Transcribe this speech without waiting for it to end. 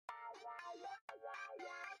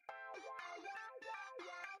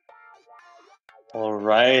All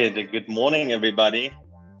right. Good morning, everybody.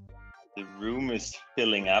 The room is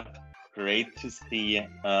filling up. Great to see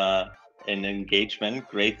an engagement.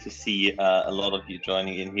 Great to see a lot of you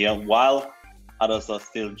joining in here. While others are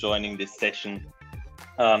still joining this session,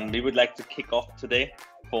 we would like to kick off today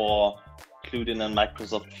for CluedIn and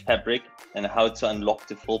Microsoft Fabric and how to unlock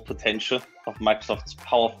the full potential of Microsoft's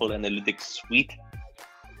powerful analytics suite.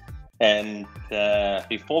 And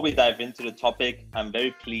before we dive into the topic, I'm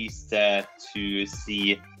very pleased to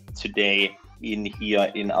see today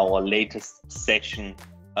in our latest session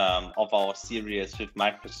of our series with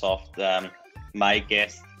Microsoft, my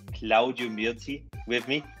guest Claudio Mirti with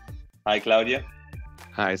me. Hi, Claudio.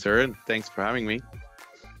 Hi, sir. Thanks for having me.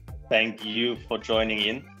 Thank you for joining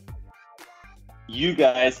in. You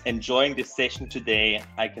guys enjoying this session today,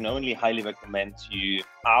 I can only highly recommend to you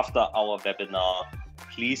after our webinar,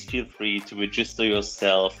 please feel free to register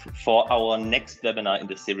yourself for our next webinar in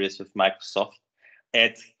the series with Microsoft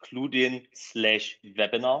at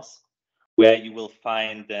CluedIn/webinars, where you will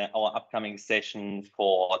find our upcoming session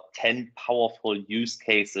for 10 powerful use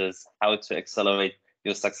cases, how to accelerate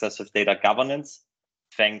your success with data governance,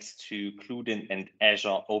 thanks to CluedIn and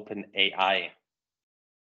Azure OpenAI.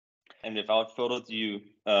 And without further ado,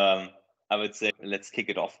 I would say let's kick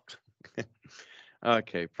it off.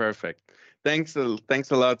 Okay, perfect. Thanks a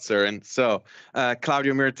lot, sir. And so,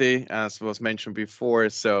 Claudio Mirti, as was mentioned before,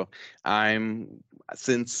 so I'm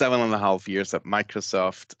since 7.5 years at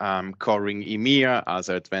Microsoft, covering EMEA as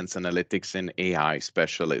an advanced analytics and AI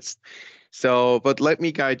specialist. So, but let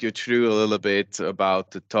me guide you through a little bit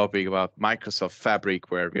about the topic about Microsoft Fabric,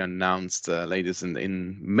 where we announced latest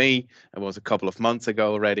in May. It was a couple of months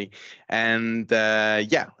ago already. And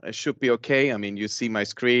yeah, it should be okay. I mean, you see my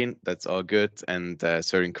screen, that's all good. And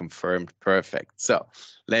certain confirmed, perfect. So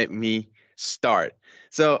let me start.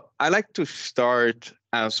 So I like to start,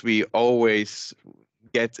 as we always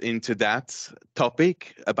get into that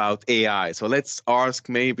topic about AI. So let's ask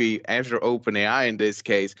maybe Azure OpenAI in this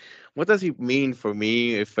case, what does it mean for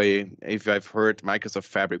me if I've heard Microsoft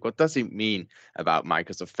Fabric? What does it mean about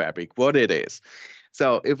Microsoft Fabric? What it is?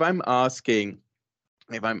 So if I'm asking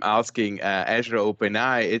Azure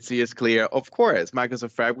OpenAI, it's just clear, of course,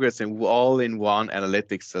 Microsoft Fabric is an all-in-one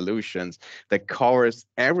analytics solutions that covers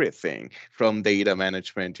everything from data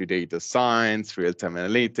management to data science, real-time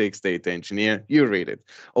analytics, data engineer. You read it,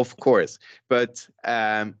 of course. But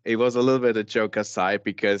it was a little bit a joke aside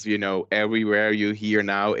because, you know, everywhere you hear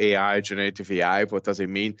now AI, generative AI, what does it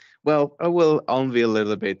mean? Well, I will unveil a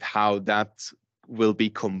little bit how that will be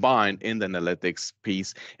combined in the analytics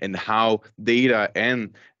piece and how data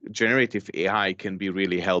and generative AI can be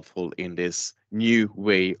really helpful in this new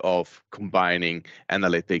way of combining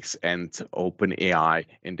analytics and open AI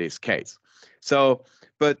in this case. So,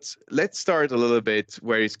 but let's start a little bit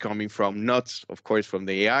where it's coming from, not of course from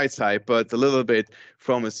the AI side, but a little bit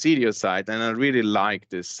from a CDO side. And I really like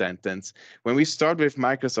this sentence. When we start with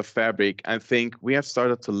Microsoft Fabric, I think we have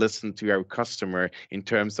started to listen to our customer in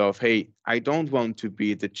terms of, hey, I don't want to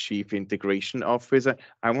be the chief integration officer.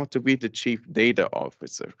 I want to be the chief data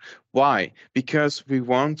officer. Why? Because we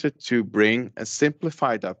wanted to bring a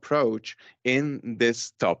simplified approach in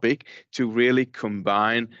this topic to really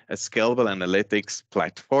combine a scalable analytics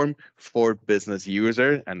platform for business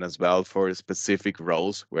user and as well for specific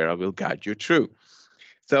roles where I will guide you through.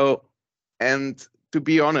 So, and to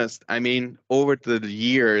be honest, I mean, over the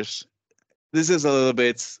years, this is a little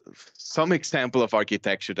bit some example of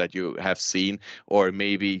architecture that you have seen, or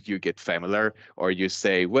maybe you get familiar, or you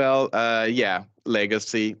say, well, yeah,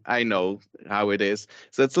 legacy, I know how it is.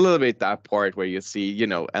 So it's a little bit that part where you see, you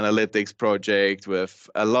know, analytics project with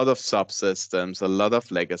a lot of subsystems, a lot of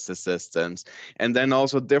legacy systems, and then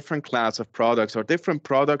also different class of products or different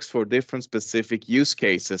products for different specific use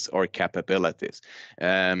cases or capabilities.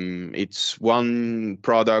 It's one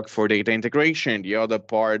product for data integration, the other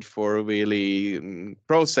part for really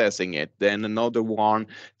processing it, then another one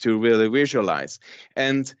to really visualize.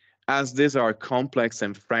 And as these are complex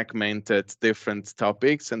and fragmented different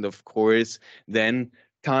topics, and of course, then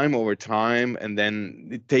time over time, and then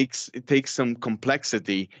it takes some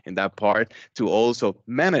complexity in that part to also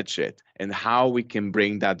manage it and how we can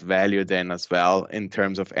bring that value then as well in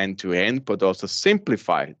terms of end to end, but also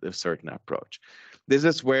simplify the certain approach. This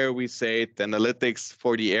is where we say analytics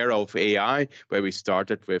for the era of AI, where we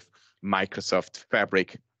started with Microsoft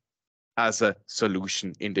Fabric as a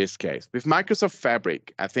solution in this case. With Microsoft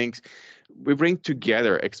Fabric, I think we bring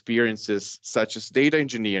together experiences such as data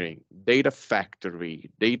engineering, data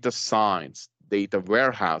factory, data science, data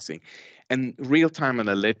warehousing, and real-time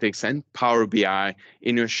analytics and Power BI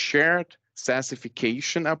in a shared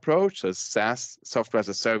SaaSification approach, so SaaS, software as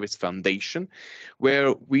a service foundation,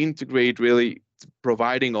 where we integrate really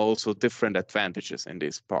providing also different advantages in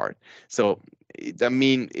this part. So I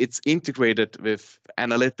mean, it's integrated with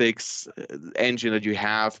analytics engine that you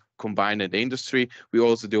have combined in the industry. We're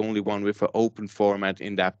also the only one with an open format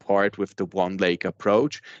in that part with the one lake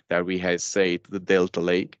approach that we have say the Delta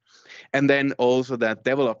Lake. And then also that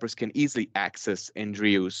developers can easily access and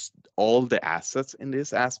reuse all the assets in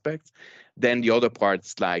this aspect. Then the other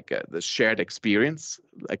parts like the shared experience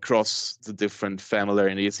across the different familiar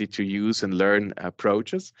and easy to use and learn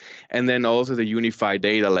approaches. And then also the unified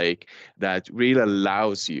data lake that really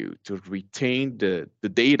allows you to retain the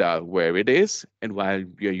data where it is and while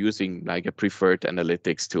you're using like a preferred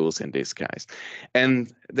analytics tools in this case.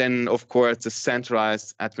 And then of course the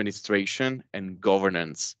centralized administration and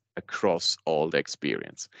governance across all the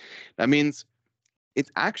experience. That means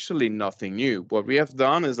it's actually nothing new. What we have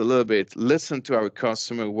done is a little bit listen to our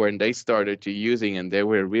customer when they started to using and they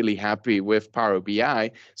were really happy with Power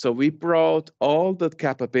BI. So we brought all the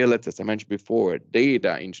capabilities I mentioned before,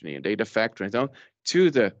 data engineering, data factory, and so on,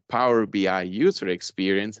 to the Power BI user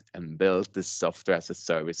experience and built the software as a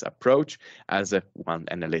service approach as a one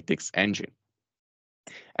analytics engine.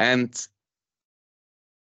 And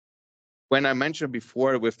when I mentioned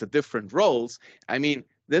before with the different roles, I mean,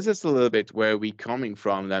 this is a little bit where we coming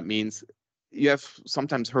from. That means you have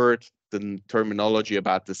sometimes heard the terminology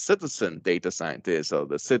about the citizen data scientist or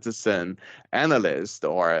the citizen analyst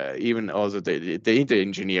or even also the data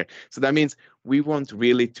engineer. So that means we want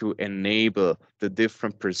really to enable the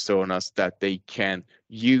different personas that they can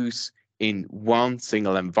use in one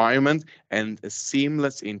single environment and a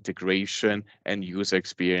seamless integration and user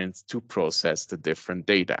experience to process the different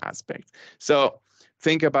data aspects. So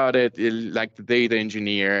think about it like the data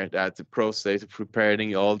engineer, that's the process of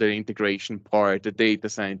preparing all the integration part, the data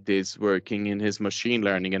scientist working in his machine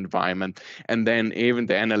learning environment, and then even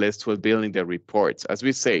the analysts who are building their reports. As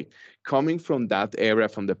we say, coming from that area,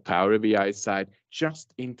 from the Power BI side,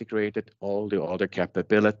 just integrated all the other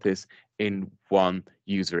capabilities in one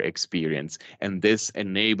user experience. And this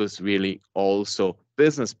enables really also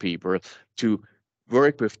business people to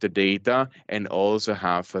work with the data and also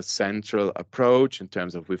have a central approach in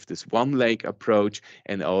terms of with this one lake approach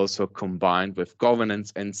and also combined with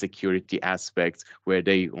governance and security aspects where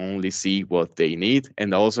they only see what they need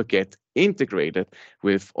and also get integrated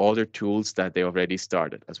with other tools that they already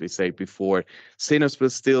started. As we said before, Synapse will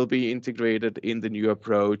still be integrated in the new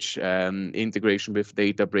approach, integration with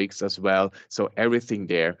Databricks as well. So everything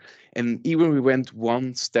there. And even we went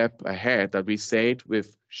one step ahead that we said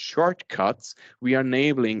with shortcuts, we are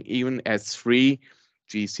enabling even S3,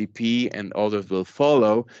 GCP and others will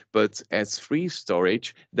follow, but S3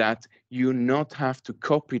 storage that you not have to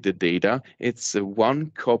copy the data. It's a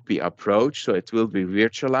one copy approach, so it will be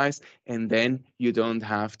virtualized, and then you don't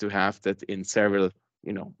have to have that in several,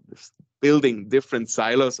 building different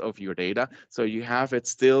silos of your data. So you have it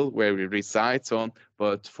still where it resides on,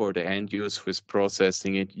 but for the end user who's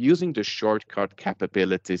processing it, using the shortcut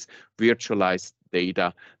capabilities, virtualized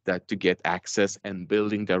data that to get access and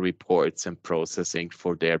building the reports and processing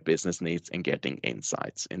for their business needs and getting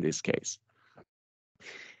insights in this case.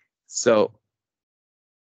 So,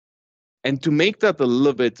 and to make that a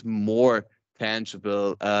little bit more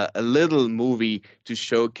tangible, a little movie to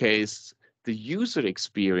showcase the user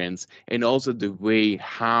experience and also the way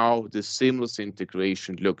how the seamless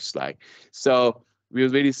integration looks like. So we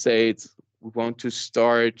already said we want to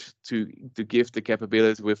start to give the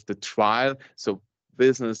capability with the trial. So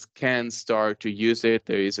business can start to use it.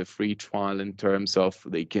 There is a free trial in terms of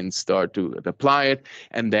they can start to apply it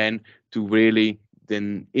and then to really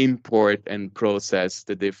then import and process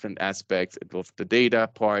the different aspects of the data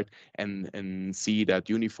part and see that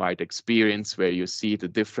unified experience where you see the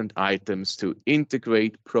different items to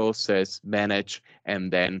integrate, process, manage, and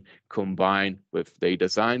then combine with data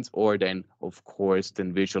science, or then, of course,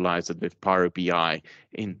 then visualize it with Power BI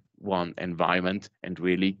in one environment and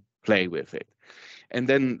really play with it. And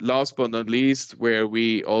then last but not least, where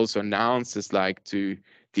we also announced is like to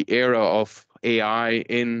the era of AI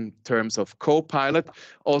in terms of Copilot,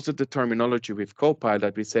 also the terminology with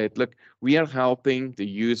Copilot, we said, look, we are helping the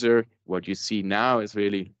user. What you see now is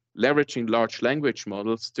really leveraging large language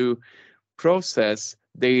models to process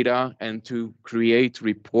data and to create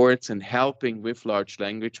reports and helping with large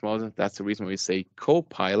language models. That's the reason we say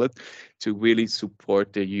Copilot, to really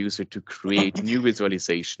support the user to create new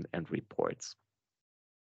visualization and reports.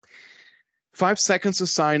 5 seconds to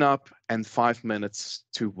sign up and 5 minutes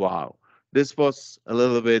to wow. This was a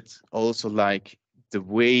little bit also like the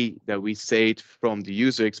way that we say it from the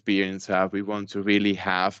user experience, how we want to really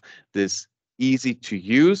have this easy to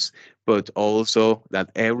use, but also that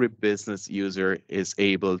every business user is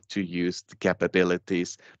able to use the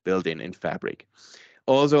capabilities built in Fabric.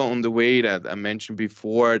 Also, on the way that I mentioned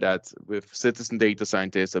before, that with citizen data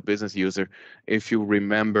scientist, a business user, if you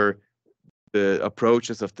remember the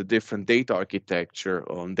approaches of the different data architecture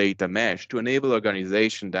on data mesh to enable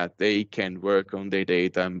organization that they can work on their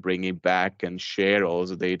data and bring it back and share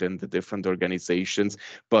also data in the different organizations,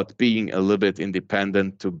 but being a little bit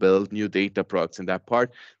independent to build new data products in that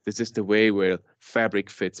part. This is the way where Fabric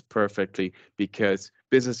fits perfectly, because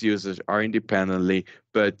business users are independently,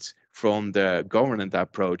 but from the governance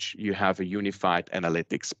approach, you have a unified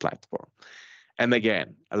analytics platform. And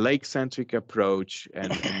again, a lake-centric approach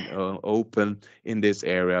and open in this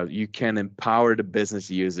area. You can empower the business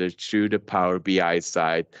users through the Power BI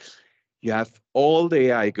side. You have all the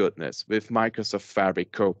AI goodness with Microsoft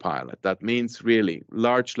Fabric Copilot. That means really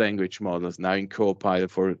large language models now in Copilot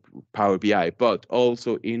for Power BI, but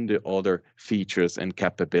also in the other features and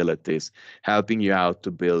capabilities, helping you out to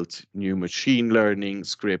build new machine learning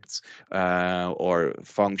scripts or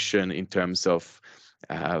function in terms of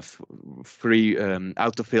free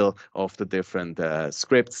autofill of the different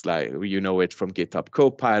scripts, like you know it from GitHub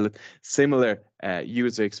Copilot. Similar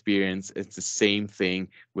user experience. It's the same thing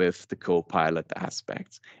with the Copilot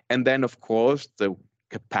aspects. And then, of course, the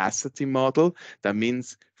capacity model. That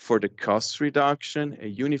means for the cost reduction, a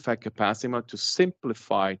unified capacity model to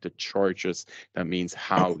simplify the charges. That means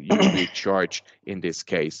how you recharge in this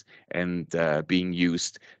case, and being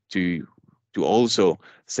used to also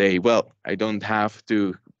say, well, I don't have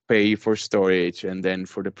to pay for storage and then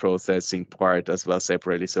for the processing part as well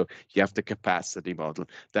separately. So you have the capacity model.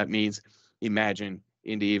 That means, imagine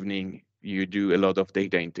in the evening, you do a lot of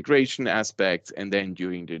data integration aspects, and then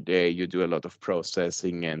during the day, you do a lot of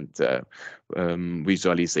processing and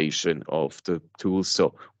visualization of the tools.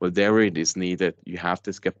 So whatever it is needed, you have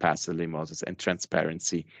this capacity models and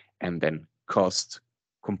transparency, and then cost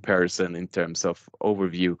comparison in terms of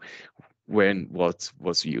overview when what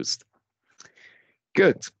was used.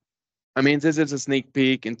 Good. I mean, this is a sneak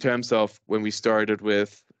peek in terms of when we started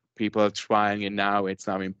with. People are trying it now. It's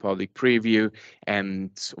now in public preview,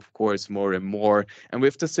 and of course, more and more. And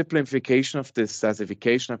with the simplification of this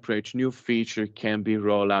classification approach, new feature can be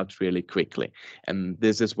rolled out really quickly. And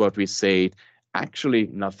this is what we say. Actually,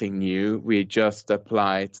 nothing new. We just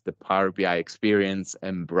applied the Power BI experience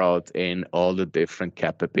and brought in all the different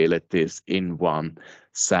capabilities in one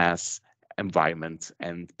SaaS environment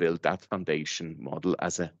and built that foundation model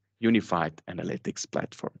as a unified analytics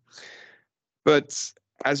platform. But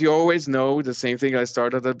as you always know, the same thing I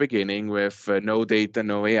started at the beginning with no data,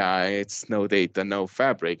 no AI. It's no data, no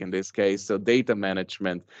Fabric in this case. So data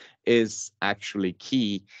management is actually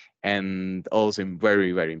key and also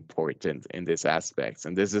very, very important in this aspect.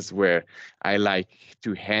 And this is where I like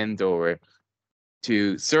to hand over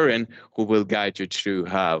to Søren, who will guide you through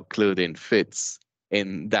how CluedIn fits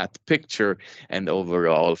in that picture and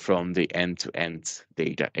overall from the end-to-end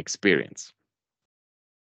data experience.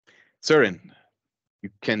 Søren, you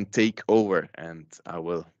can take over, and I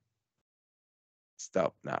will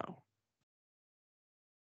stop now.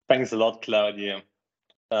 Thanks a lot, Claudio.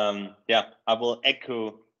 Yeah, I will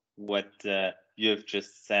echo what you have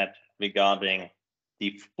just said regarding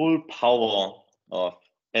the full power of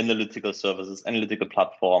analytical services, analytical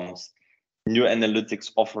platforms, new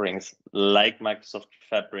analytics offerings like Microsoft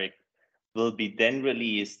Fabric will be then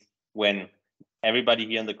released when everybody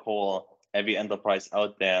here on the call, every enterprise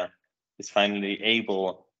out there is finally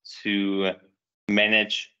able to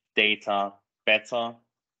manage data better,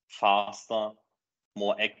 faster,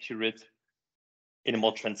 more accurate, in a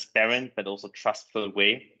more transparent but also trustful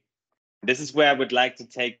way. This is where I would like to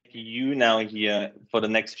take you now here for the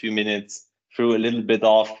next few minutes through a little bit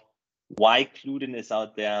of why CluedIn is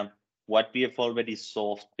out there, what we have already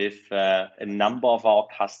solved with a number of our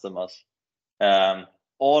customers.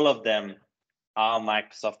 All of them are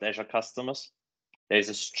Microsoft Azure customers. There's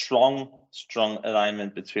a strong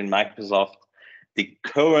alignment between Microsoft, the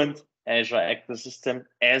current Azure ecosystem,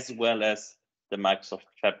 as well as the Microsoft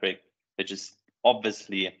Fabric, which is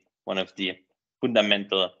obviously one of the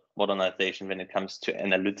fundamental modernization when it comes to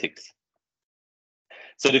analytics.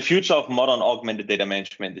 So the future of modern augmented data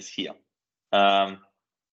management is here.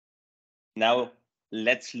 Now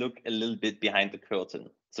let's look a little bit behind the curtain.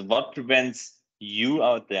 So what prevents you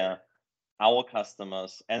out there, our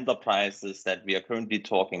customers, enterprises that we are currently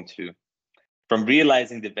talking to, from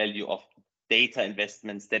realizing the value of data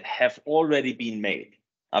investments that have already been made?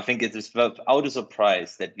 I think it is without a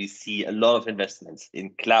surprise that we see a lot of investments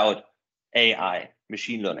in cloud, AI,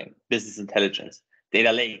 machine learning, business intelligence,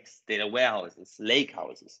 data lakes, data warehouses, lake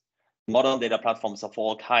houses, modern data platforms of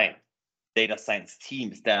all kinds, data science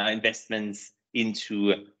teams. There are investments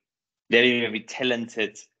into very, very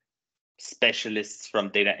talented specialists, from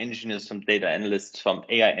data engineers, from data analysts, from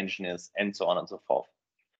AI engineers, and so on and so forth.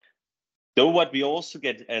 Though what we also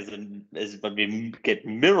get as what we get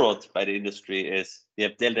mirrored by the industry is we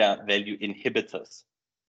have data value inhibitors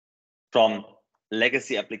from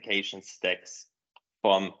legacy application stacks,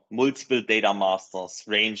 from multiple data masters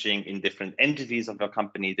ranging in different entities of your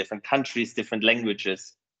company, different countries, different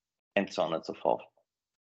languages, and so on and so forth.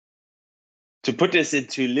 To put this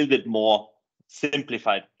into a little bit more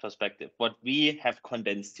simplified perspective, what we have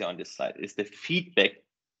condensed here on this slide is the feedback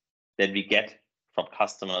that we get from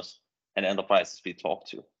customers and enterprises we talk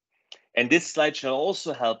to. And this slide shall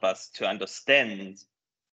also help us to understand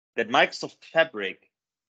that Microsoft Fabric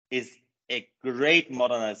is a great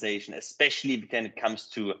modernization, especially when it comes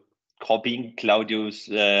to copying Claudio's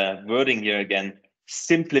wording here again,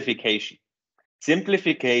 simplification.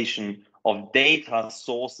 Simplification of data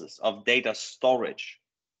sources, of data storage,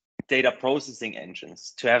 data processing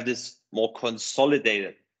engines, to have this more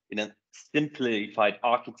consolidated in a simplified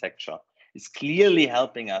architecture is clearly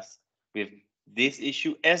helping us with this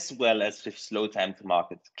issue as well as with slow time to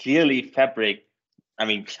market. Clearly Fabric, I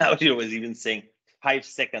mean, Claudio was even saying 5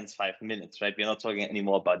 seconds, 5 minutes, right? We're not talking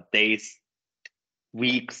anymore about days,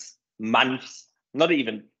 weeks, months, not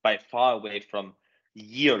even by far away from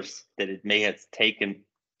years that it may have taken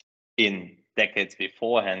in decades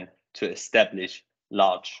beforehand to establish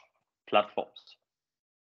large platforms.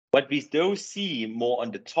 What we do see more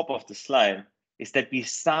on the top of the slide is that we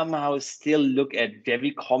somehow still look at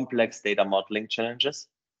very complex data modeling challenges,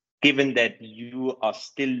 given that you are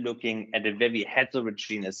still looking at a very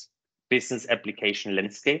heterogeneous business application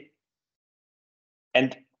landscape.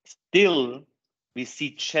 And still, we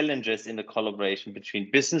see challenges in the collaboration between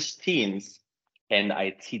business teams and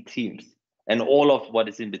IT teams, and all of what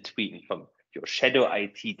is in between, from your shadow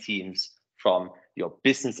IT teams, from your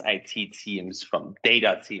business IT teams, from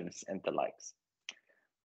data teams, and the likes.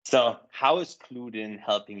 So how is CluedIn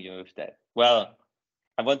helping you with that? Well,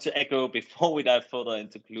 I want to echo, before we dive further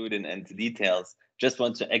into CluedIn and the details, just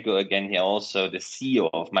want to echo again here also the CEO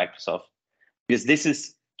of Microsoft, because this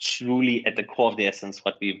is truly at the core of the essence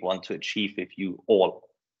what we want to achieve with you all.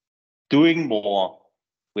 Doing more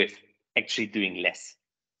with actually doing less.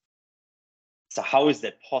 So how is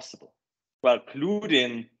that possible? Well,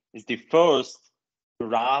 CluedIn is the first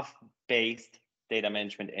graph-based data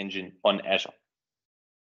management engine on Azure.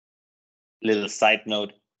 Little side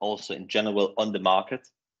note, also in general on the market.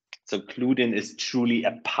 So CluedIn is truly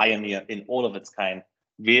a pioneer in all of its kind,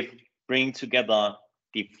 with bringing together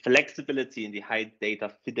the flexibility and the high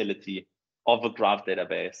data fidelity of a graph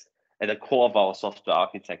database at the core of our software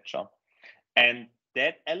architecture. And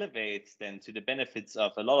that elevates then to the benefits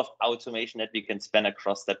of a lot of automation that we can span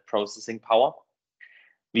across that processing power.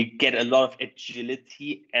 We get a lot of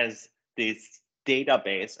agility as this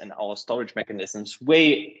database and our storage mechanisms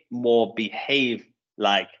way more behave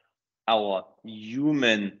like our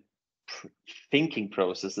human thinking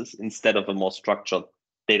processes instead of a more structured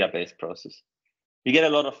database process. We get a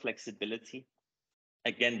lot of flexibility.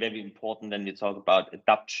 Again, very important when we talk about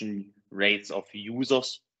adoption rates of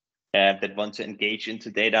users that want to engage into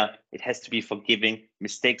data. It has to be forgiving.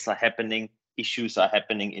 Mistakes are happening. Issues are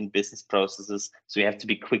happening in business processes. So you have to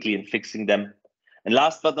be quickly in fixing them. And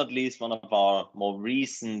last but not least, one of our more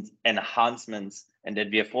recent enhancements, and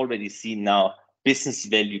that we have already seen now business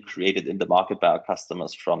value created in the market by our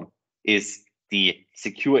customers from, is the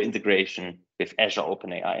secure integration with Azure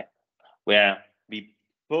OpenAI, where we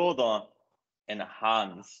further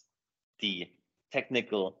enhance the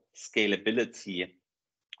technical scalability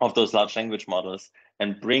of those large language models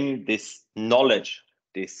and bring this knowledge,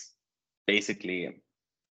 this basically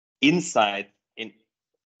insight in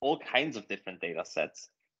all kinds of different data sets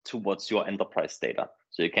towards your enterprise data.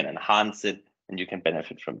 So you can enhance it and you can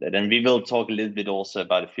benefit from that. And we will talk a little bit also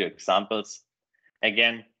about a few examples.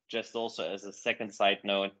 Again, just also as a second side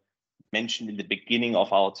note, mentioned in the beginning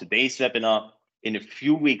of our today's webinar, in a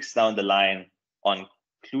few weeks down the line on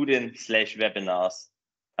CluedIn/webinars,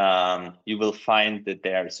 you will find that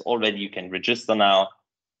there is already, you can register now,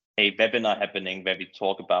 a webinar happening where we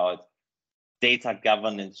talk about data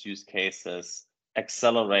governance use cases,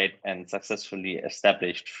 accelerate and successfully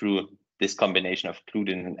established through this combination of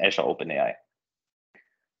CluedIn and Azure OpenAI.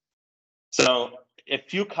 So a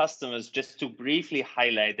few customers, just to briefly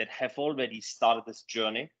highlight, that have already started this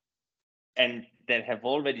journey and that have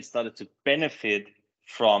already started to benefit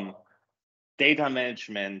from data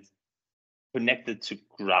management connected to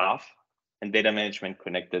graph and data management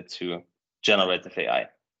connected to generative AI.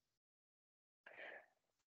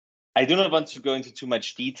 I do not want to go into too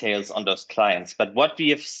much details on those clients, but what we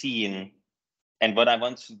have seen and what I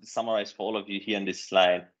want to summarize for all of you here on this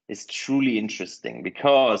slide is truly interesting,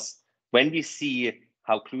 because when we see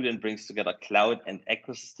how CluedIn brings together cloud and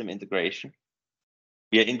ecosystem integration,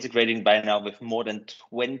 we are integrating by now with more than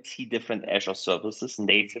 20 different Azure services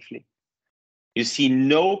natively. You see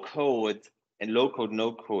no code and low code,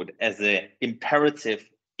 no code as an imperative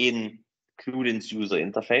in CluedIn's user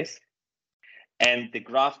interface. And the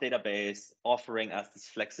graph database offering us this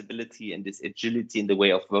flexibility and this agility in the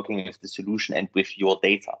way of working with the solution and with your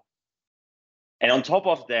data. And on top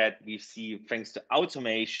of that, we see, thanks to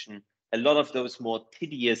automation, a lot of those more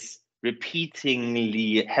tedious,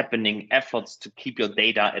 repeatingly happening efforts to keep your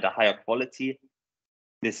data at a higher quality.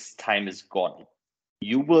 This time is gone.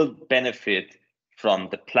 You will benefit from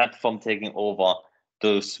the platform taking over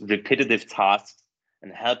those repetitive tasks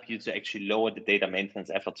and help you to actually lower the data maintenance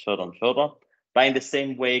efforts further and further, by in the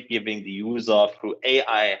same way giving the user through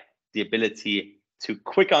AI the ability to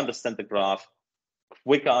quicker understand the graph,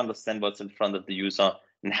 quicker understand what's in front of the user,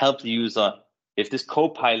 and help the user, if this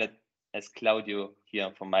co-pilot, as Claudio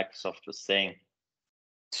here from Microsoft was saying,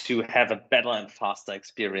 to have a better and faster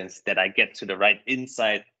experience, that I get to the right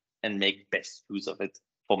insight and make best use of it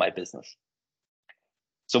for my business.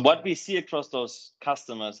 So what we see across those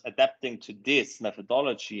customers adapting to this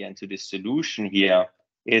methodology and to this solution here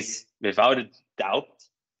is, without a doubt,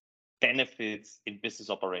 benefits in business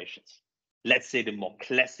operations. Let's say the more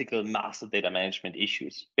classical master data management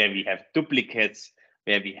issues, where we have duplicates,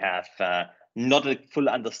 where we have not a full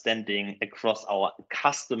understanding across our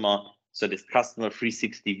customer. So this customer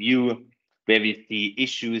 360 view, where we see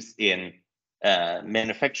issues in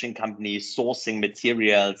manufacturing companies sourcing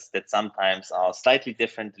materials that sometimes are slightly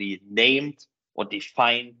differently named or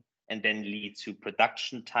defined, and then lead to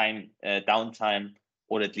production time downtime,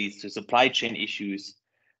 or that leads to supply chain issues.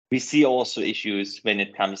 We see also issues when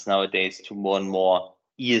it comes nowadays to more and more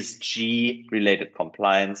ESG related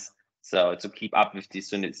compliance. So to keep up with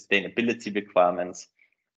these sustainability requirements,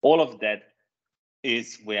 all of that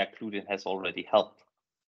is where CluedIn has already helped.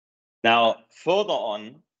 Now, further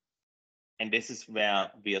on, and this is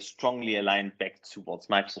where we are strongly aligned back towards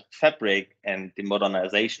Microsoft Fabric and the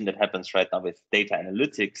modernization that happens right now with data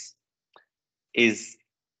analytics, is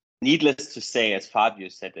needless to say, as Fabio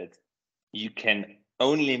said it, you can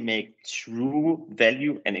only make true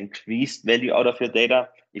value and increased value out of your data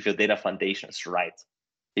if your data foundation is right.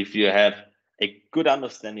 If you have a good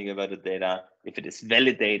understanding about the data, if it is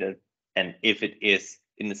validated, and if it is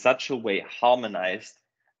in such a way harmonized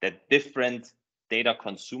that different data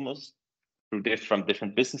consumers from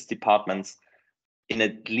different business departments in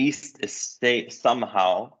at least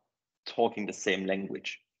somehow talking the same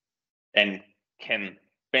language and can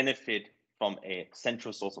benefit from a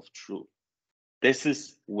central source of truth. This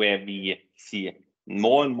is where we see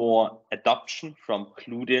more and more adoption from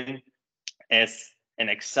CluedIn as an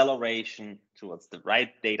acceleration towards the right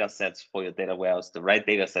data sets for your data warehouse, the right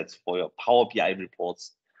data sets for your Power BI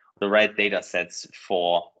reports, the right data sets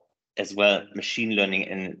for as well machine learning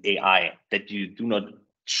and AI, that you do not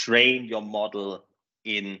train your model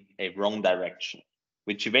in a wrong direction,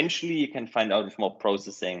 which eventually you can find out with more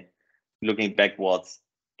processing. Looking backwards,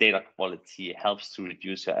 data quality helps to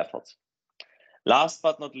reduce your efforts. Last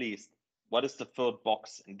but not least, what is the third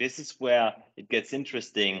box? And this is where it gets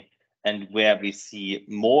interesting and where we see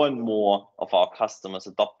more and more of our customers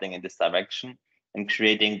adopting in this direction and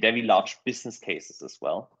creating very large business cases as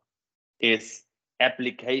well, is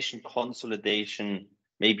application consolidation.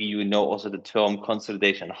 Maybe you know also the term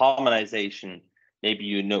consolidation and harmonization. Maybe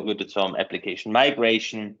you know the term application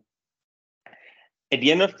migration. At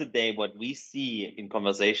the end of the day, what we see in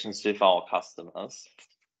conversations with our customers,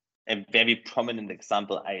 a very prominent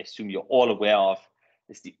example I assume you're all aware of,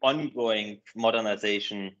 is the ongoing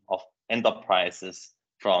modernization of enterprises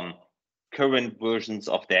from current versions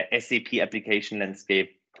of their SAP application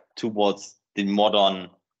landscape towards the modern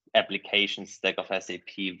application stack of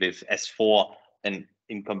SAP with S4, and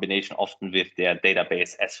in combination often with their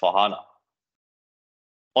database S4HANA.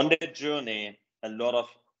 On that journey, a lot of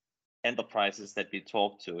enterprises that we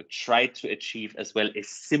talk to try to achieve as well a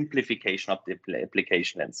simplification of the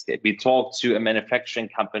application landscape. We talk to a manufacturing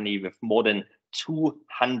company with more than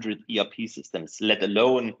 200 ERP systems, let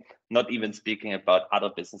alone not even speaking about other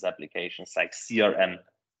business applications like CRM,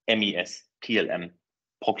 MES, PLM,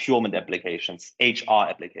 procurement applications, HR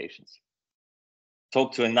applications.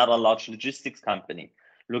 Talk to another large logistics company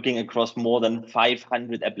looking across more than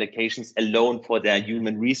 500 applications alone for their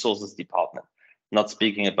human resources department. Not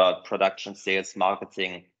speaking about production, sales,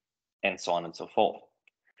 marketing, and so on and so forth.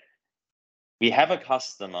 We have a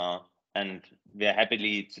customer, and we're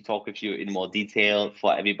happily to talk with you in more detail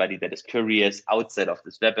for everybody that is curious outside of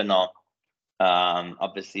this webinar.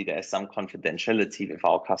 Obviously, there is some confidentiality with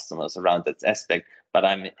our customers around that aspect, but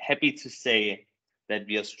I'm happy to say that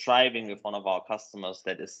we are striving with one of our customers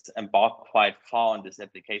that is embarked quite far on this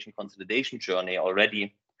application consolidation journey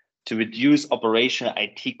already to reduce operational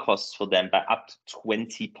IT costs for them by up to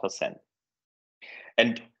 20%.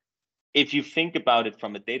 And if you think about it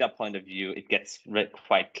from a data point of view, it gets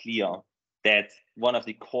quite clear that one of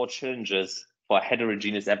the core challenges for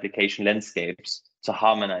heterogeneous application landscapes to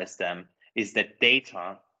harmonize them is that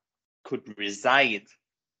data could reside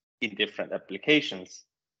in different applications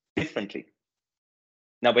differently.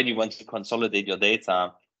 Now, when you want to consolidate your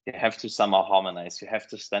data, you have to somehow harmonize, you have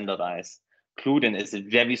to standardize. CluedIn is a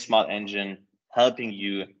very smart engine helping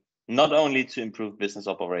you not only to improve business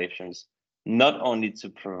operations, not only to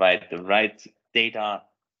provide the right data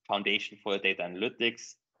foundation for data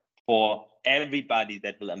analytics for everybody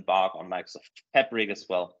that will embark on Microsoft Fabric as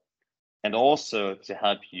well, and also to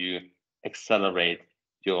help you accelerate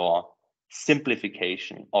your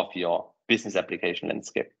simplification of your business application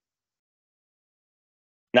landscape.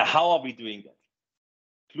 Now, how are we doing that?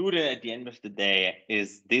 CluedIn at the end of the day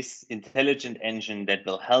is this intelligent engine that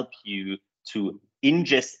will help you to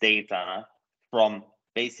ingest data from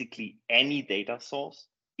basically any data source,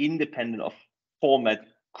 independent of format,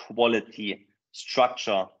 quality,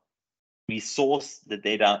 structure. We source the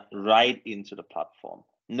data right into the platform.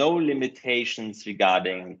 No limitations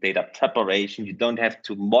regarding data preparation. You don't have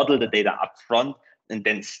to model the data up front and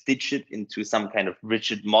then stitch it into some kind of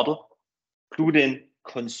rigid model. CluedIn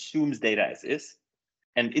consumes data as is,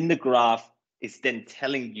 and in the graph is then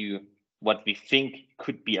telling you what we think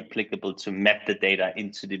could be applicable to map the data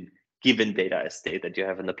into the given data estate that you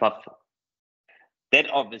have in the platform. That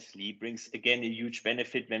obviously brings, again, a huge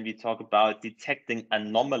benefit when we talk about detecting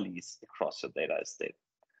anomalies across your data estate,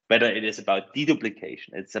 whether it is about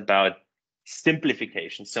deduplication, it's about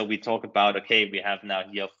simplification. So we talk about, okay, we have now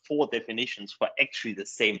here 4 definitions for actually the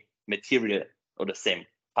same material or the same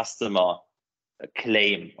customer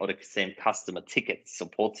claim or the same customer ticket,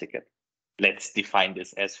 support ticket. Let's define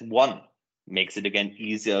this as one. Makes it again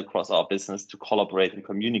easier across our business to collaborate and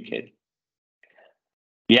communicate.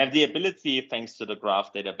 We have the ability, thanks to the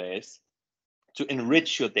graph database, to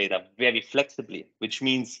enrich your data very flexibly, which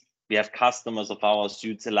means we have customers of ours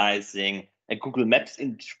utilizing a Google Maps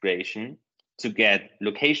integration to get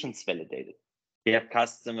locations validated. We have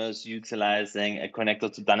customers utilizing a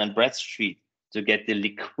connector to Dun & Bradstreet to get the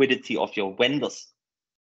liquidity of your vendors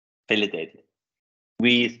validated.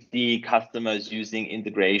 We see customers using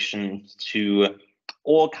integration to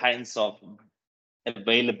all kinds of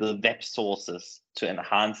available web sources to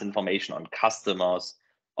enhance information on customers,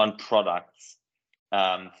 on products,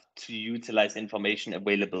 to utilize information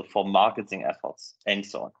available for marketing efforts, and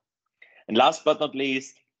so on. And last but not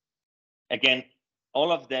least, again,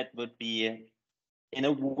 all of that would be, in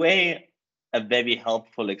a way, a very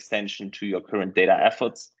helpful extension to your current data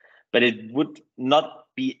efforts, but it would not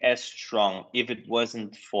be as strong if it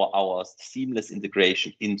wasn't for our seamless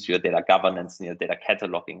integration into your data governance and your data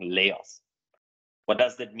cataloging layers. What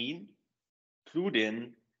does that mean?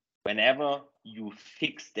 CluedIn, whenever you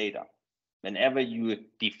fix data, whenever you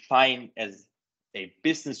define as a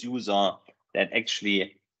business user that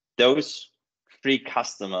actually those 3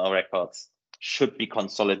 customer records should be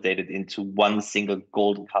consolidated into one single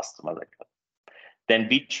golden customer record, then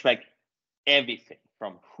we track everything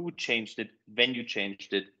from who changed it, when you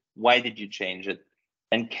changed it, why did you change it,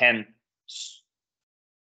 and can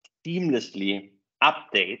seamlessly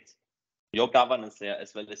update your governance layer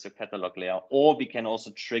as well as your catalog layer. Or we can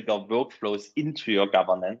also trigger workflows into your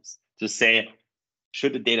governance to say,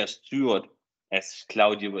 should the data steward, as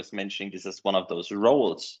Claudio was mentioning, this is one of those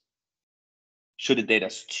roles, should the data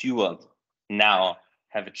steward now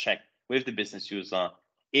have a check with the business user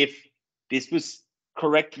if this was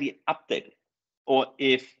correctly updated, or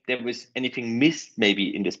if there was anything missed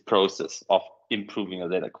maybe in this process of improving your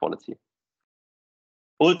data quality.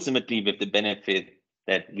 Ultimately, with the benefit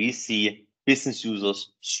that we see business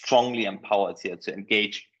users strongly empowered here to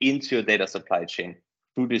engage into your data supply chain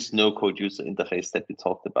through this no-code user interface that we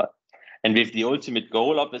talked about. And with the ultimate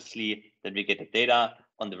goal, obviously, that we get the data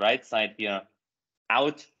on the right side here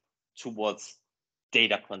out towards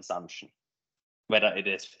data consumption, whether it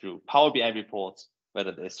is through Power BI reports,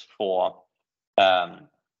 whether it is for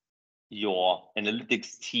your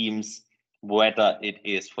analytics teams, whether it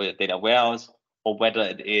is for your data warehouse, or whether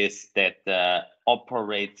it is that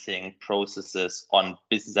operating processes on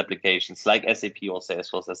business applications like SAP or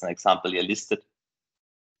Salesforce, as an example, here listed,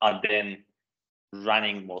 are then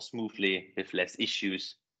running more smoothly with less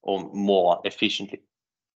issues or more efficiently.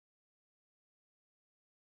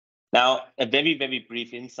 Now, a very, very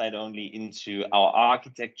brief insight only into our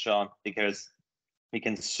architecture, because we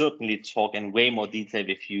can certainly talk in way more detail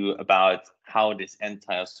with you about how this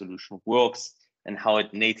entire solution works and how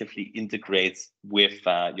it natively integrates with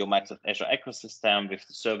your Microsoft Azure ecosystem, with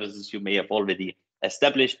the services you may have already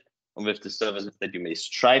established, and with the services that you may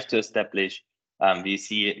strive to establish. We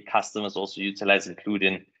see customers also utilizing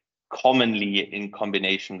CluedIn commonly in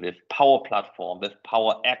combination with Power Platform, with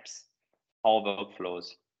Power Apps, Power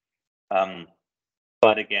Workflows.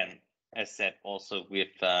 But again, as said, also with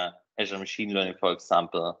Azure Machine Learning, for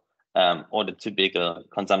example, or the typical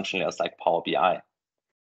consumption layers like Power BI.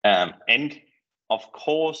 And of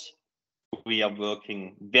course, we are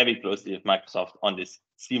working very closely with Microsoft on this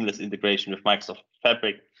seamless integration with Microsoft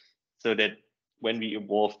Fabric, so that when we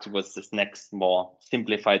evolve towards this next more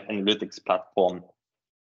simplified analytics platform,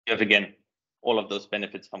 you have again all of those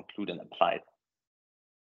benefits from CluedIn applied.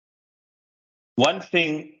 One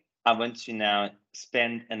thing I want to now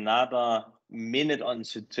spend another minute on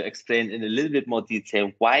to explain in a little bit more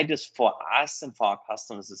detail why this for us and for our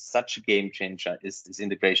customers is such a game changer is this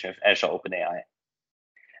integration with Azure OpenAI.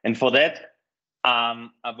 And for that, I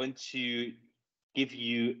want to give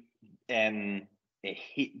you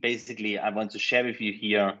basically, I want to share with you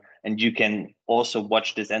here, and you can also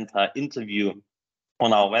watch this entire interview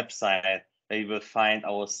on our website, where you will find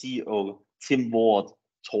our CEO, Tim Ward,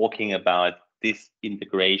 talking about this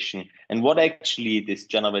integration and what actually this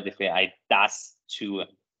generative AI does to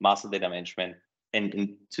master data management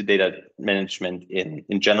and to data management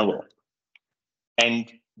in general.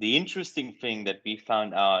 And the interesting thing that we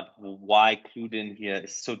found out why CluedIn here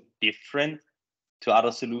is so different to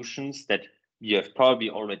other solutions that you have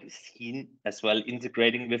probably already seen as well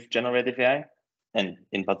integrating with generative AI, and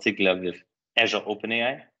in particular with Azure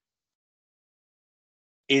OpenAI,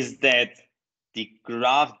 is that the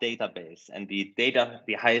graph database and the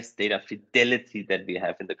highest data fidelity that we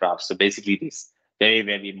have in the graph. So basically this very,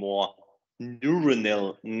 very more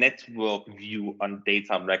neuronal network view on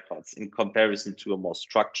data records in comparison to a more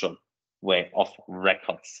structured way of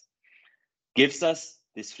records gives us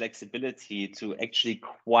this flexibility to actually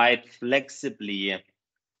quite flexibly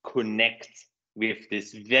connect with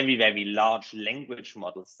these very, very large language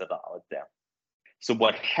models that are out there. So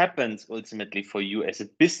what happens ultimately for you as a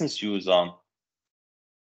business user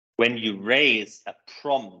when you raise a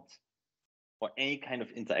prompt or any kind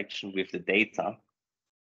of interaction with the data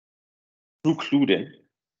through CluedIn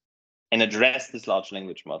and address this large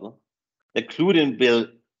language model, the CluedIn will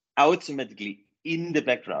automatically in the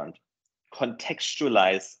background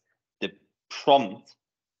contextualize the prompt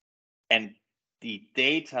and the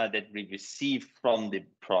data that we receive from the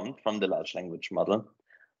prompt, from the large language model,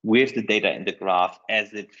 with the data in the graph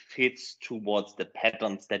as it fits towards the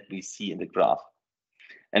patterns that we see in the graph.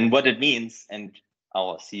 And what it means, and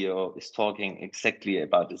our CEO is talking exactly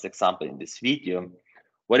about this example in this video,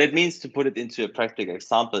 what it means to put it into a practical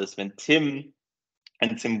example is when Tim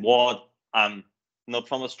Ward, I'm not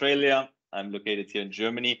from Australia, I'm located here in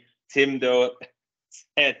Germany. Tim, though,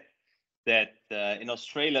 said that in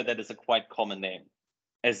Australia, that is a quite common name.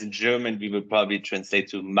 As in German, we would probably translate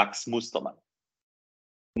to Max Mustermann.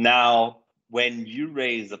 Now, when you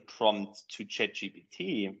raise a prompt to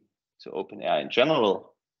ChatGPT, to OpenAI in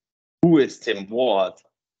general, who is Tim Ward?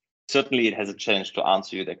 Certainly, it has a challenge to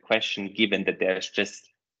answer you that question, given that there's just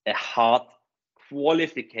a hard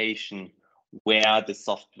qualification where the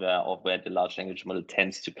software or where the large language model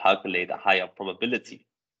tends to calculate a higher probability.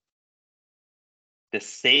 The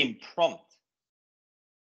same prompt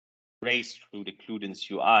raised through the CluedIn's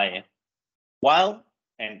UI, while,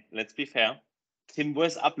 and let's be fair, Tim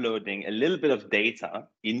was uploading a little bit of data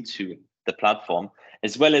into the platform,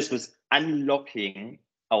 as well as was unlocking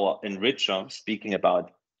our enricher, speaking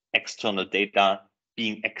about external data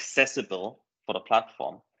being accessible for the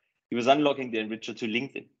platform. He was unlocking the enricher to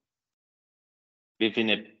LinkedIn. Within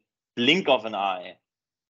a blink of an eye,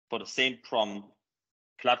 for the same prompt,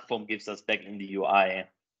 platform gives us back in the UI,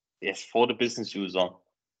 yes, for the business user,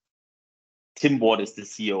 Tim Ward is the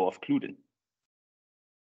CEO of CluedIn.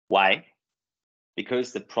 Why?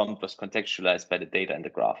 Because the prompt was contextualized by the data in the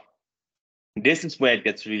graph. This is where it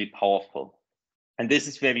gets really powerful. And this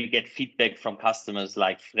is where we get feedback from customers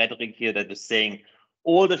like Frederick here that is saying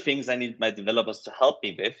all the things I need my developers to help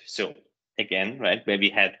me with. So again, right, where we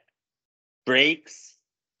had breaks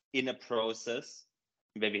in a process,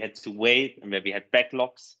 where we had to wait and where we had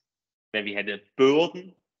backlogs, where we had a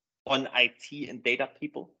burden on IT and data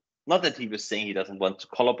people. Not that he was saying he doesn't want to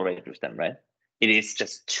collaborate with them, right? It is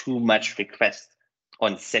just too much request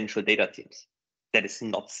on central data teams. That is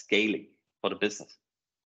not scaling for the business.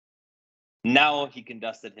 Now he can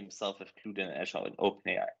dust it himself with CluedIn, Azure, and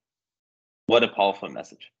OpenAI. What a powerful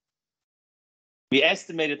message. We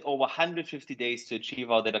estimated over 150 days to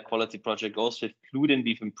achieve our data quality project goals. With CluedIn,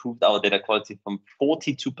 we've improved our data quality from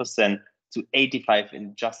 42% to 85%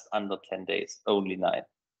 in just under 10 days, only 9.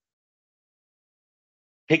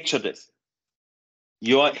 Picture this.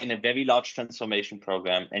 You're in a very large transformation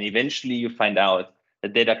program, and eventually you find out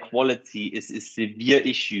that data quality is a severe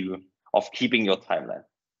issue of keeping your timeline.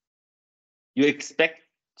 You expect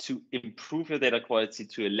to improve your data quality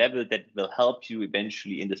to a level that will help you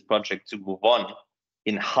eventually in this project to move on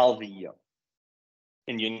in half a year.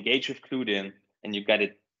 And you engage with CluedIn and you get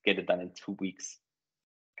it done in 2 weeks.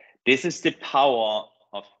 This is the power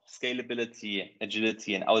of scalability,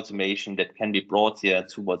 agility, and automation that can be brought here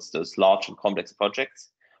towards those large and complex projects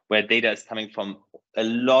where data is coming from a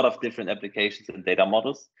lot of different applications and data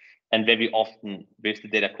models. And very often with the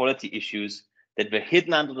data quality issues that were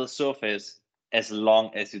hidden under the surface, as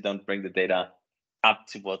long as you don't bring the data up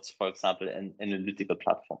towards, for example, an analytical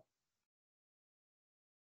platform.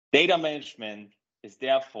 Data management is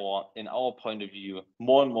therefore, in our point of view,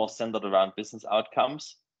 more and more centered around business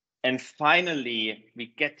outcomes. And finally,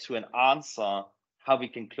 we get to an answer how we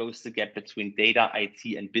can close the gap between data,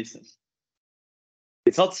 IT, and business.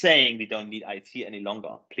 It's not saying we don't need IT any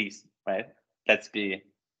longer, please, right? Let's be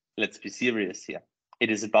serious here. It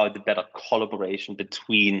is about the better collaboration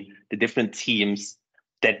between the different teams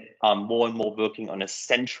that are more and more working on a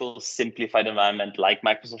central simplified environment like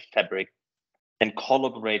Microsoft Fabric and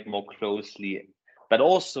collaborate more closely, but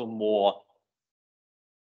also more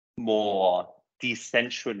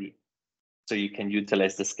decentrally, so you can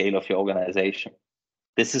utilize the scale of your organization.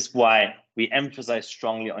 This is why we emphasize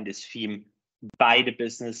strongly on this theme, by the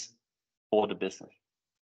business, for the business.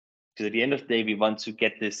 Because at the end of the day, we want to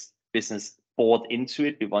get this business bought into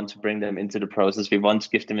it. We want to bring them into the process. We want to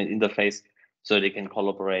give them an interface so they can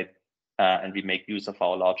collaborate and we make use of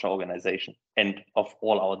our larger organization and of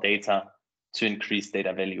all our data to increase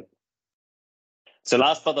data value. So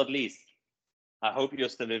last but not least, I hope you're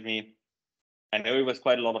still with me. I know it was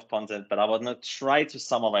quite a lot of content, but I want to try to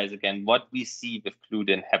summarize again what we see with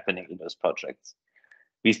CluedIn happening in those projects.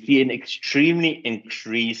 We see an extremely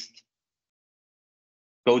increased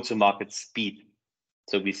go-to-market speed.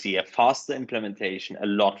 So we see a faster implementation, a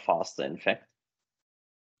lot faster, in fact,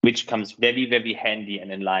 which comes very, very handy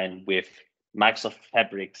and in line with Microsoft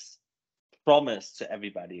Fabric's promise to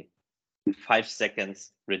everybody. In 5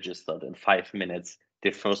 seconds registered, in 5 minutes,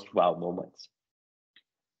 the first wow moments.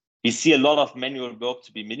 We see a lot of manual work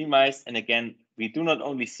to be minimized. And again, we do not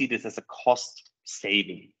only see this as a cost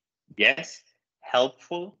saving. Yes,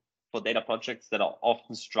 helpful for data projects that are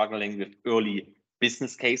often struggling with early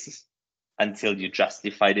business cases until you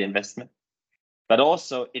justify the investment. But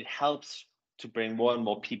also it helps to bring more and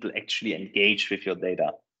more people actually engage with your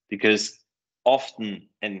data, because often,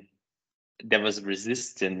 and there was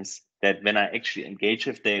resistance that when I actually engage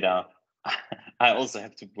with data, I also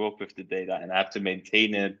have to work with the data and I have to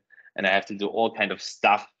maintain it and I have to do all kind of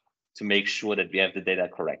stuff to make sure that we have the data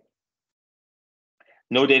correct.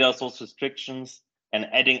 No data source restrictions, and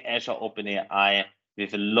adding Azure OpenAI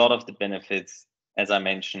with a lot of the benefits. As I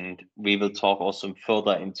mentioned, we will talk also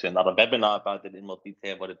further into another webinar about it in more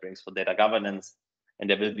detail, what it brings for data governance. And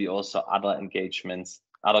there will be also other engagements,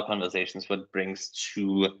 other conversations, what it brings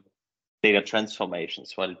to data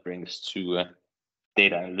transformations, what it brings to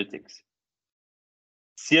data analytics.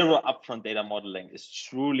 Zero upfront data modeling is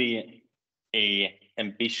truly an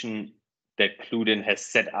ambition that CluedIn has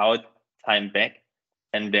set out time back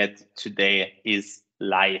and that today is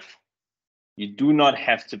live. You do not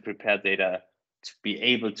have to prepare data to be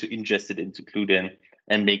able to ingest it into CluedIn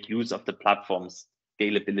and make use of the platform's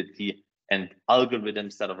scalability and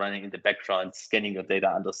algorithms that are running in the background, scanning your data,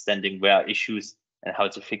 understanding where are issues and how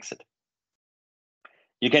to fix it.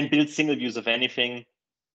 You can build single views of anything.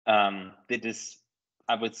 That is,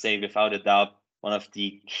 I would say, without a doubt, one of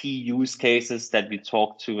the key use cases that we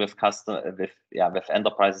talk to with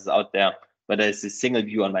enterprises out there, whether it's a single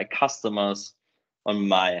view on my customers, on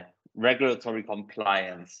my regulatory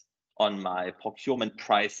compliance, on my procurement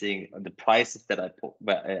pricing, on the prices that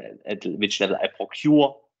at which level I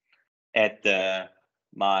procure, at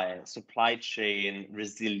my supply chain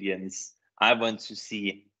resilience. I want to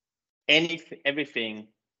see everything,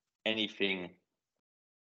 and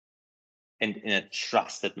in a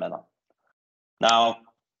trusted manner. Now,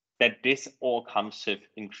 that this all comes with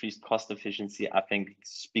increased cost efficiency, I think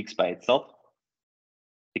speaks by itself.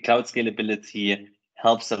 The cloud scalability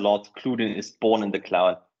helps a lot. CluedIn is born in the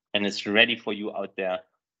cloud and is ready for you out there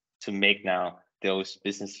to make now those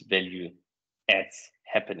business value adds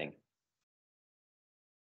happening.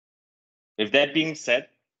 With that being said,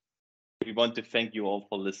 we want to thank you all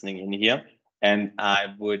for listening in here, and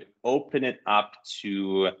I would open it up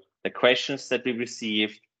to the questions that we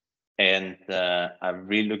received, and I'm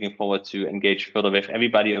really looking forward to engage further with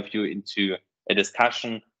everybody of you into a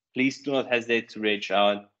discussion. Please do not hesitate to reach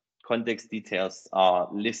out. Contact details are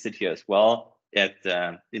listed here as well in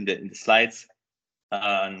the slides,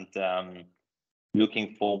 and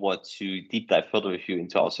looking forward to deep dive further with you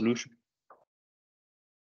into our solution.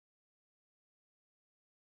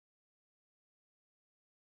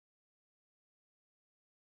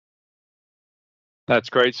 That's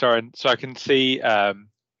great, Søren. So I can see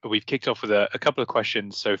we've kicked off with a couple of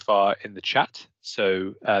questions so far in the chat.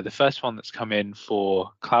 So the first one that's come in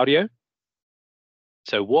for Claudio.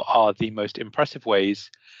 So what are the most impressive ways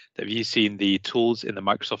that you've seen the tools in the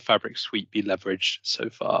Microsoft Fabric suite be leveraged so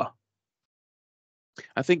far?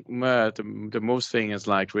 I think the most thing is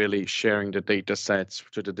like really sharing the data sets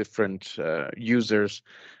to the different users,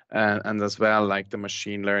 and as well like the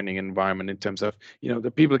machine learning environment in terms of,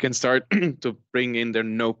 the people can start to bring in their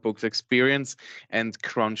notebooks experience and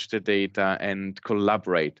crunch the data and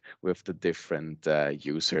collaborate with the different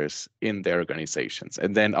users in their organizations.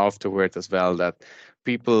 And then afterward as well, that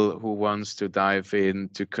people who wants to dive in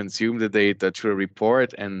to consume the data through a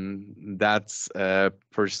report, and that's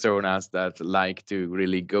personas that like to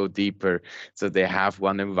really go deeper, so they have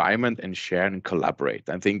one environment and share and collaborate.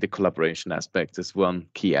 I think the collaboration aspect is one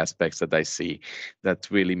key aspect that I see that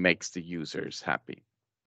really makes the users happy.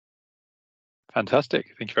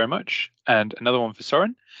 Fantastic, thank you very much. And another one for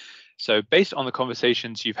Søren. So based on the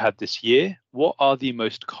conversations you've had this year, what are the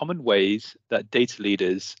most common ways that data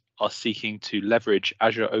leaders are seeking to leverage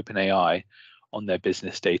Azure OpenAI on their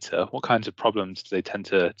business data? What kinds of problems do they tend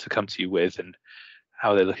to come to you with, and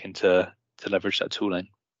how are they looking to leverage that tooling?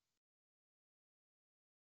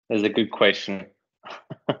 That's a good question.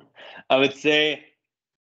 I would say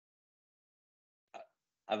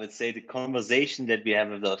the conversation that we have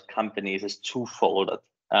with those companies is twofold.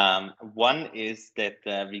 One is that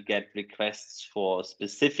we get requests for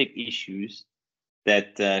specific issues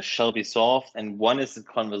that shall be solved, and one is a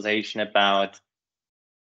conversation about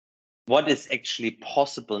what is actually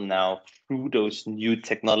possible now through those new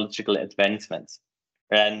technological advancements.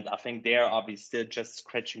 And I think there are we still just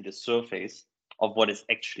scratching the surface of what is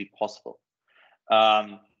actually possible.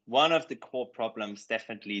 One of the core problems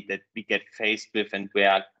definitely that we get faced with, and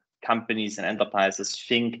where companies and enterprises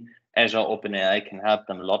think Azure OpenAI can help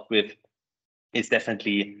them a lot with, is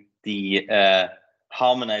definitely the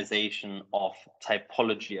harmonization of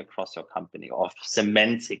typology across your company, of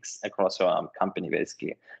semantics across your company,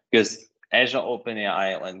 basically. Because Azure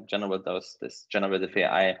OpenAI, or in general this generative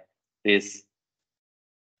AI, is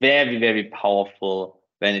very, very powerful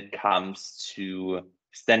when it comes to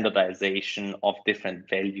standardization of different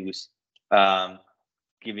values.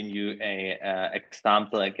 Giving you a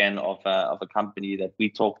example again of a company that we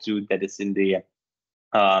talk to that is in the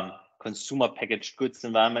consumer packaged goods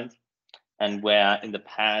environment, and where in the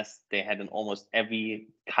past they had in almost every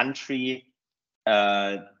country,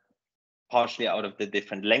 partially out of the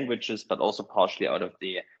different languages, but also partially out of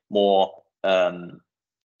the more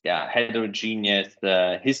heterogeneous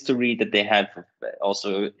history that they had,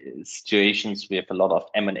 also situations with a lot of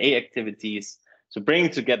M&A activities. So bringing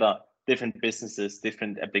together different businesses,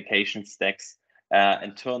 different application stacks,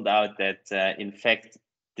 and turned out that in fact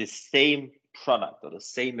the same product or the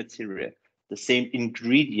same material, the same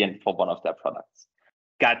ingredient for one of their products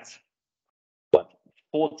got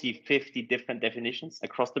 40, 50 different definitions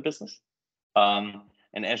across the business.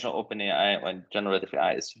 And Azure OpenAI or generative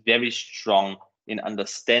AI is very strong in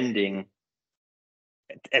understanding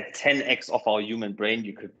at 10x of our human brain,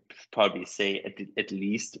 you could probably say at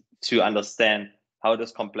least, to understand how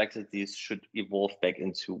those complexities should evolve back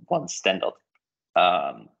into one standard.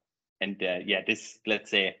 This,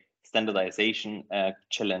 let's say, standardization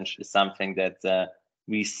challenge is something that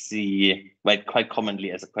we see quite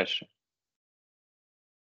commonly as a question.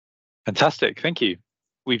 Fantastic, thank you.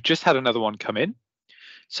 We've just had another one come in.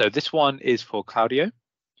 So this one is for Claudio,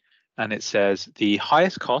 and it says the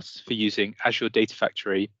highest cost for using Azure Data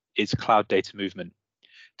Factory is cloud data movement,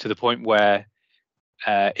 to the point where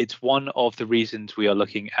it's one of the reasons we are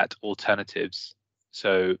looking at alternatives.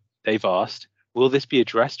 So they've asked, will this be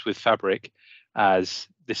addressed with Fabric, as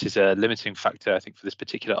this is a limiting factor, I think, for this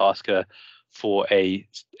particular asker for a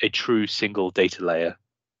true single data layer?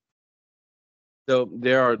 So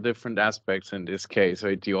there are different aspects in this case. So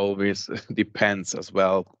it always depends as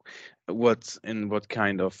well what's in what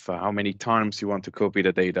kind of how many times you want to copy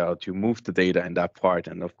the data or to move the data in that part,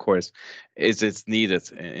 and of course is it's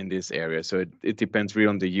needed in this area. So it depends really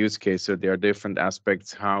on the use case. So there are different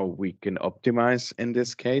aspects how we can optimize in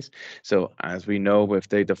this case. So as we know with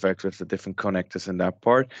data factories, the different connectors in that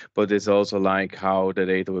part, but it's also like how the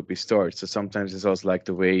data will be stored. So sometimes it's also like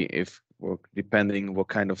the way if depending what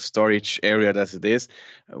kind of storage area that it is,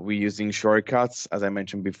 we're using shortcuts, as I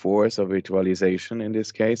mentioned before, so virtualization in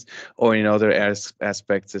this case, or in other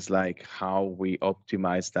aspects is like how we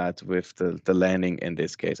optimize that with the landing in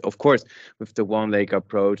this case. Of course, with the one lake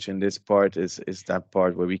approach in this part is that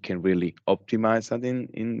part where we can really optimize that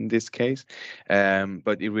in this case.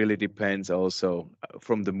 But it really depends also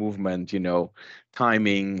from the movement,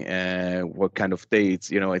 timing, what kind of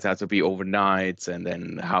dates, it has to be overnight, and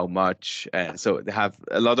then how much. So they have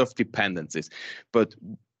a lot of dependencies. But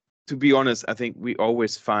to be honest, I think we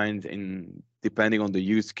always find depending on the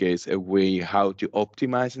use case, a way how to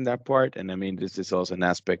optimize in that part. And I mean, this is also an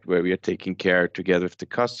aspect where we are taking care together with the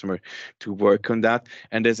customer to work on that.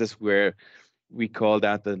 And this is where we call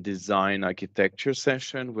that the design architecture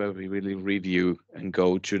session, where we really review and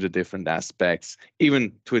go through the different aspects,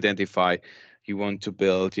 even to identify you want to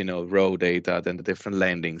build, raw data, then the different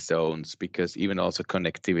landing zones, because even also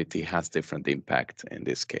connectivity has different impact in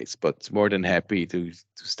this case. But more than happy to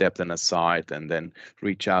step then aside and then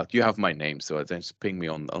reach out. You have my name, so just ping me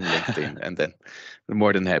on LinkedIn, and then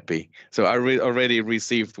more than happy. So I already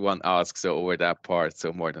received one ask, so over that part,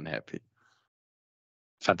 so more than happy.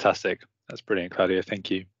 Fantastic. That's brilliant, Claudio.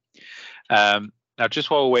 Thank you. Now,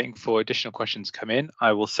 just while we're waiting for additional questions to come in,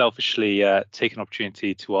 I will selfishly take an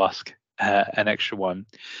opportunity to ask an extra one.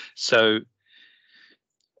 So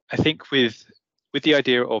I think with the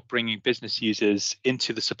idea of bringing business users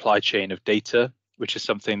into the supply chain of data, which is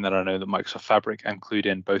something that I know that Microsoft Fabric and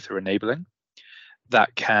CluedIn both are enabling,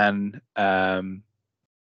 that can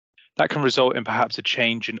result in perhaps a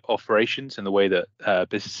change in operations in the way that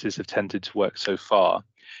businesses have tended to work so far.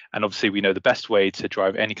 And obviously, we know the best way to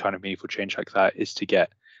drive any kind of meaningful change like that is to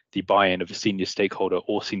get the buy-in of a senior stakeholder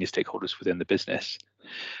or senior stakeholders within the business.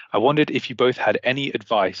 I wondered if you both had any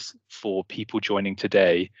advice for people joining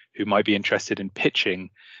today who might be interested in pitching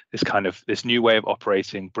this new way of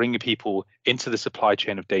operating, bringing people into the supply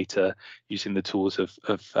chain of data using the tools of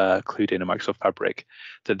CluedIn and Microsoft Fabric,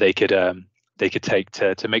 that they could take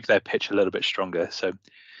to make their pitch a little bit stronger. So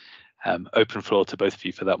open floor to both of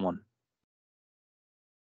you for that one.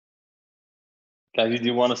 Claudio, do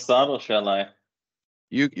you want to start or shall I?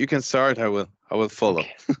 You can start. I will follow.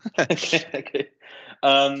 Okay.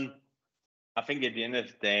 I think at the end of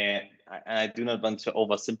the day, I do not want to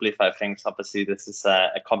oversimplify things. Obviously, this is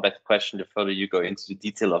a complex question the further you go into the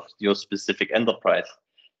detail of your specific enterprise.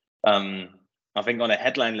 I think on a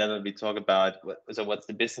headline level, we talk about what's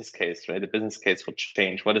the business case, right? The business case for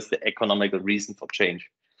change. What is the economical reason for change?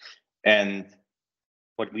 And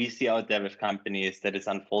what we see out there with companies that is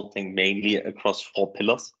unfolding mainly across 4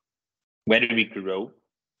 pillars. Where do we grow?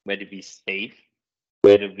 Where do we save?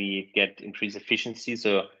 Where do we get increased efficiency?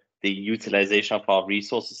 So the utilization of our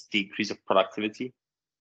resources, the increase of productivity,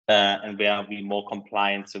 and where are we more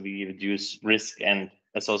compliant? So we reduce risk and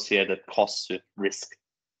associated costs with risk.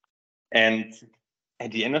 And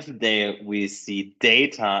at the end of the day, we see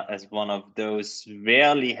data as one of those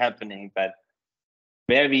rarely happening, but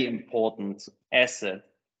very important asset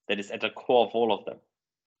that is at the core of all of them,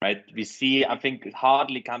 right? We see, I think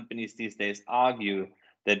hardly companies these days argue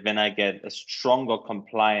that when I get a stronger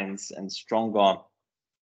compliance and stronger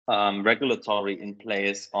regulatory in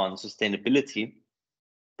place on sustainability,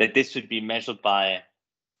 that this should be measured by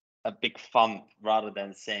a big fund rather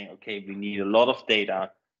than saying, okay, we need a lot of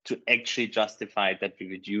data to actually justify that we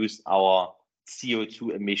reduce our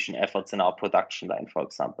CO2 emission efforts in our production line, for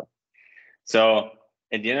example. So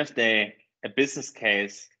at the end of the day, a business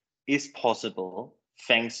case is possible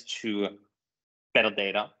thanks to better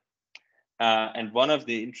data. And one of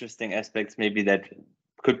the interesting aspects maybe that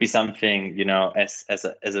could be something, as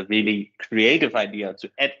a really creative idea to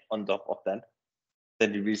add on top of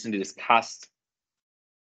that we recently discussed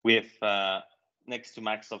with next to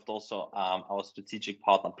Microsoft also our strategic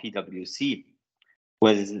partner PwC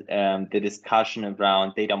was the discussion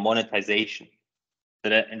around data monetization. So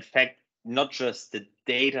that in fact, not just the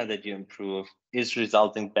data that you improve is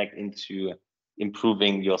resulting back into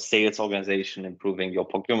improving your sales organization, improving your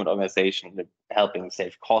procurement organization, helping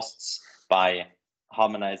save costs by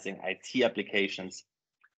harmonizing IT applications,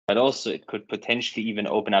 but also it could potentially even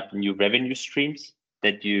open up new revenue streams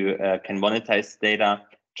that you can monetize data.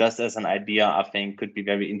 Just as an idea, I think could be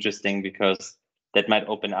very interesting because that might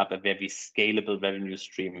open up a very scalable revenue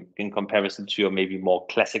stream in comparison to your maybe more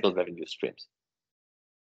classical revenue streams.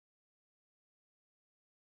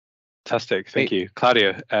 Fantastic, thank you.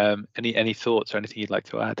 Claudio, any thoughts or anything you'd like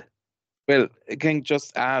to add? Well, I can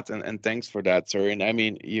just add, and thanks for that, sir. And I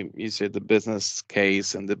mean, you said the business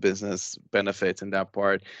case and the business benefit in that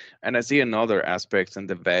part. And I see another aspect in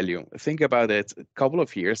the value. Think about it a couple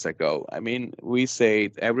of years ago. I mean, we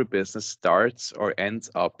say every business starts or ends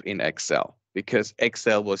up in Excel because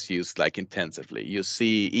Excel was used like intensively. You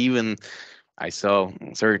see, even I saw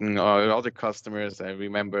certain other customers. I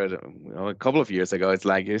remember a couple of years ago, it's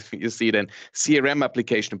like you see then CRM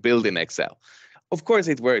application built in Excel. Of course,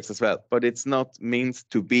 it works as well, but it's not meant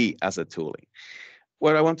to be as a tooling.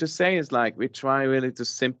 What I want to say is like we try really to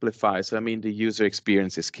simplify. So I mean, the user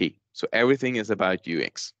experience is key. So everything is about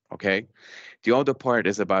UX, okay? The other part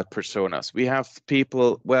is about personas. We have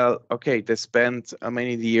people, well, okay, they spent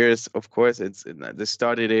many years, of course, they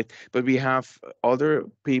started it, but we have other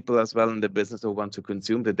people as well in the business who want to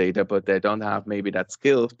consume the data, but they don't have maybe that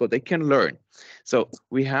skills, but they can learn. So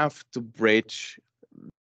we have to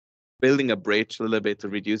building a bridge a little bit to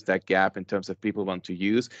reduce that gap in terms of people want to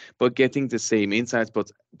use, but getting the same insights, but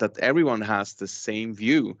that everyone has the same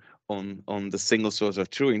view on the single source of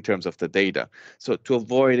truth in terms of the data. So to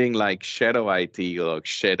avoiding like shadow IT or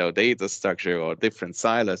shadow data structure or different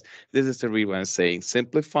silos, this is the reason I'm saying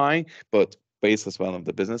simplifying, but based as well on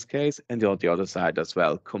the business case, and on the other side as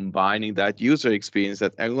well, combining that user experience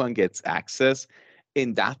that everyone gets access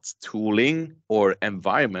in that tooling or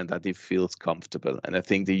environment that it feels comfortable. And I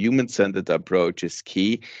think the human-centered approach is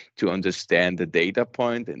key to understand the data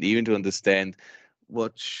point and even to understand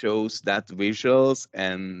what shows that visuals.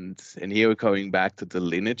 And here we're coming back to the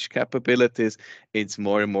lineage capabilities. It's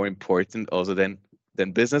more and more important also than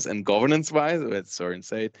business and governance-wise, as Søren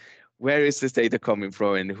said, where is this data coming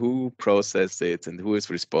from and who processed it and who is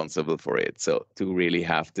responsible for it? So to really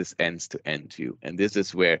have this end-to-end view. And this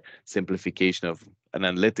is where simplification of an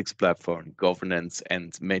analytics platform, governance,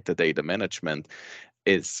 and metadata management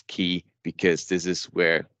is key, because this is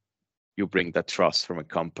where you bring that trust from a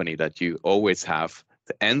company that you always have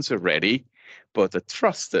the answer ready, but a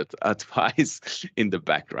trusted advice in the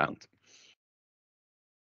background.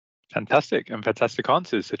 Fantastic and fantastic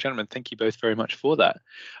answers. So gentlemen, thank you both very much for that.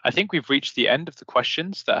 I think we've reached the end of the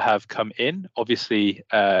questions that have come in. Obviously,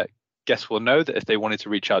 guests will know that if they wanted to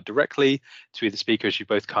reach out directly to the speakers you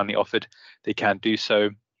both kindly offered, they can do so.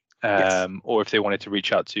 Yes. Or if they wanted to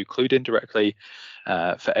reach out to CluedIn directly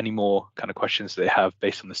for any more kind of questions they have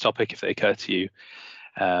based on this topic, if they occur to you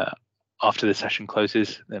after the session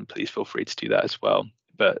closes, then please feel free to do that as well.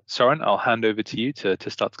 But Søren, I'll hand over to you to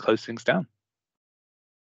start to close things down.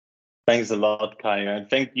 Thanks a lot, Kai, and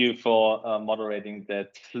thank you for moderating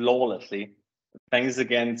that flawlessly. Thanks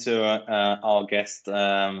again to our guest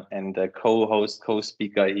and co-host,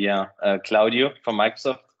 co-speaker here, Claudio from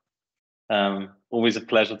Microsoft. Always a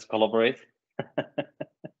pleasure to collaborate.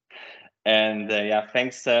 And yeah,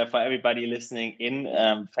 thanks for everybody listening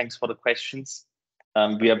in. Thanks for the questions.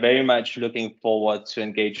 We are very much looking forward to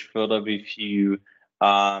engage further with you.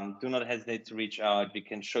 Do not hesitate to reach out. We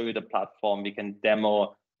can show you the platform. We can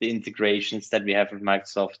demo the integrations that we have with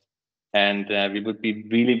Microsoft, and we would be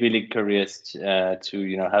really, really curious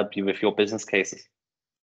to help you with your business cases.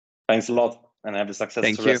 Thanks a lot, and have a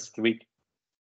successful rest of the week.